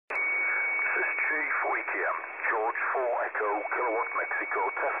EGB, George 4 Echo Kilowatt Mexico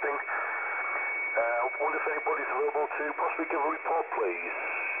testing. Wonder if anybody's available to possibly give a report, please.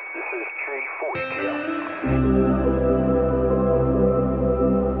 This is G4 EGB.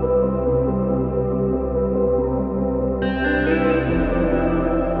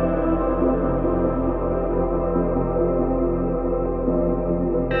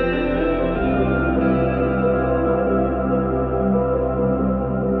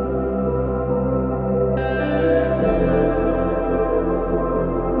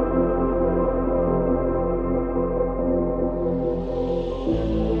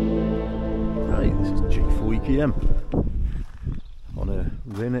 On a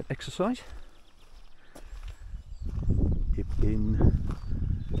RAYNET exercise in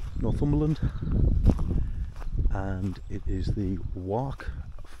Northumberland, and it is the Wark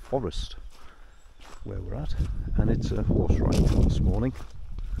Forest where we're at, and it's a horse ride this morning.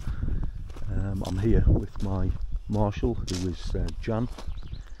 I'm here with my marshal, who is Jan,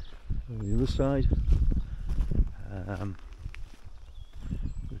 on the other side.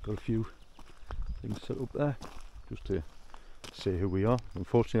 We've got a few things set up there just to say who we are.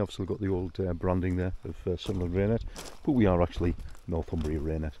 Unfortunately, I've still got the old branding there of Sunderland RAYNET, but we are actually Northumbria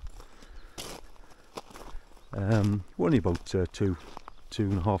RAYNET. We're only about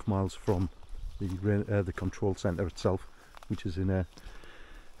 2.5 miles from the control centre itself, which is in a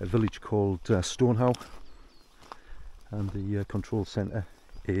village called Stonehow, and the control centre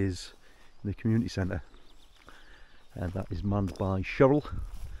is in the community centre, and that is manned by Cheryl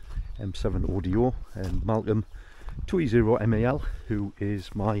M7 ODO and Malcolm 2E0 MAL, who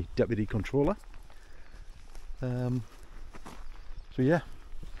is my deputy controller. So yeah,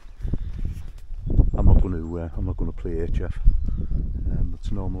 I'm not going to play HF.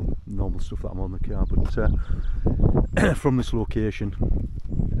 It's normal stuff that I'm on the car, but from this location,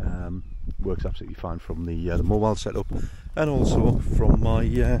 works absolutely fine from the mobile setup, and also from my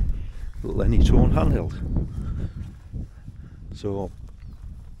little Anytone handheld. So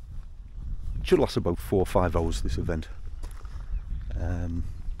it should last about 4 or 5 hours, this event.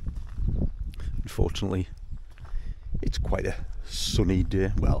 Unfortunately, it's quite a sunny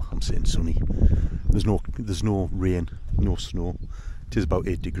day. Well, I'm saying sunny. There's no rain, no snow. It is about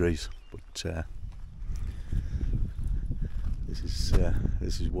 8 degrees, but this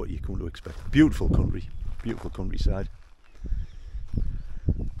is what you come to expect. Beautiful country, beautiful countryside.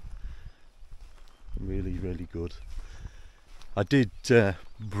 Really, really good. I did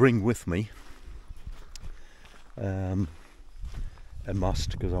bring with me a mast,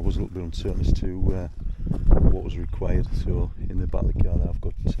 because I was a little bit uncertain as to what was required. So in the back of the car there,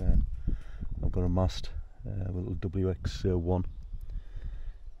 I've got a mast, a little WX1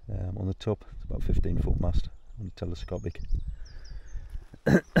 on the top. It's about a 15-foot mast, and telescopic.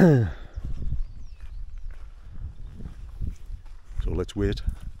 So let's wait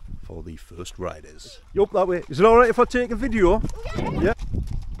for the first riders. You up that way? Is it alright if I take a video? Yeah.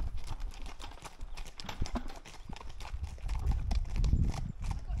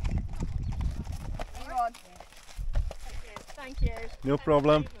 Thank you. No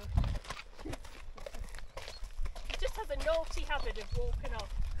problem. He just has a naughty habit of walking off.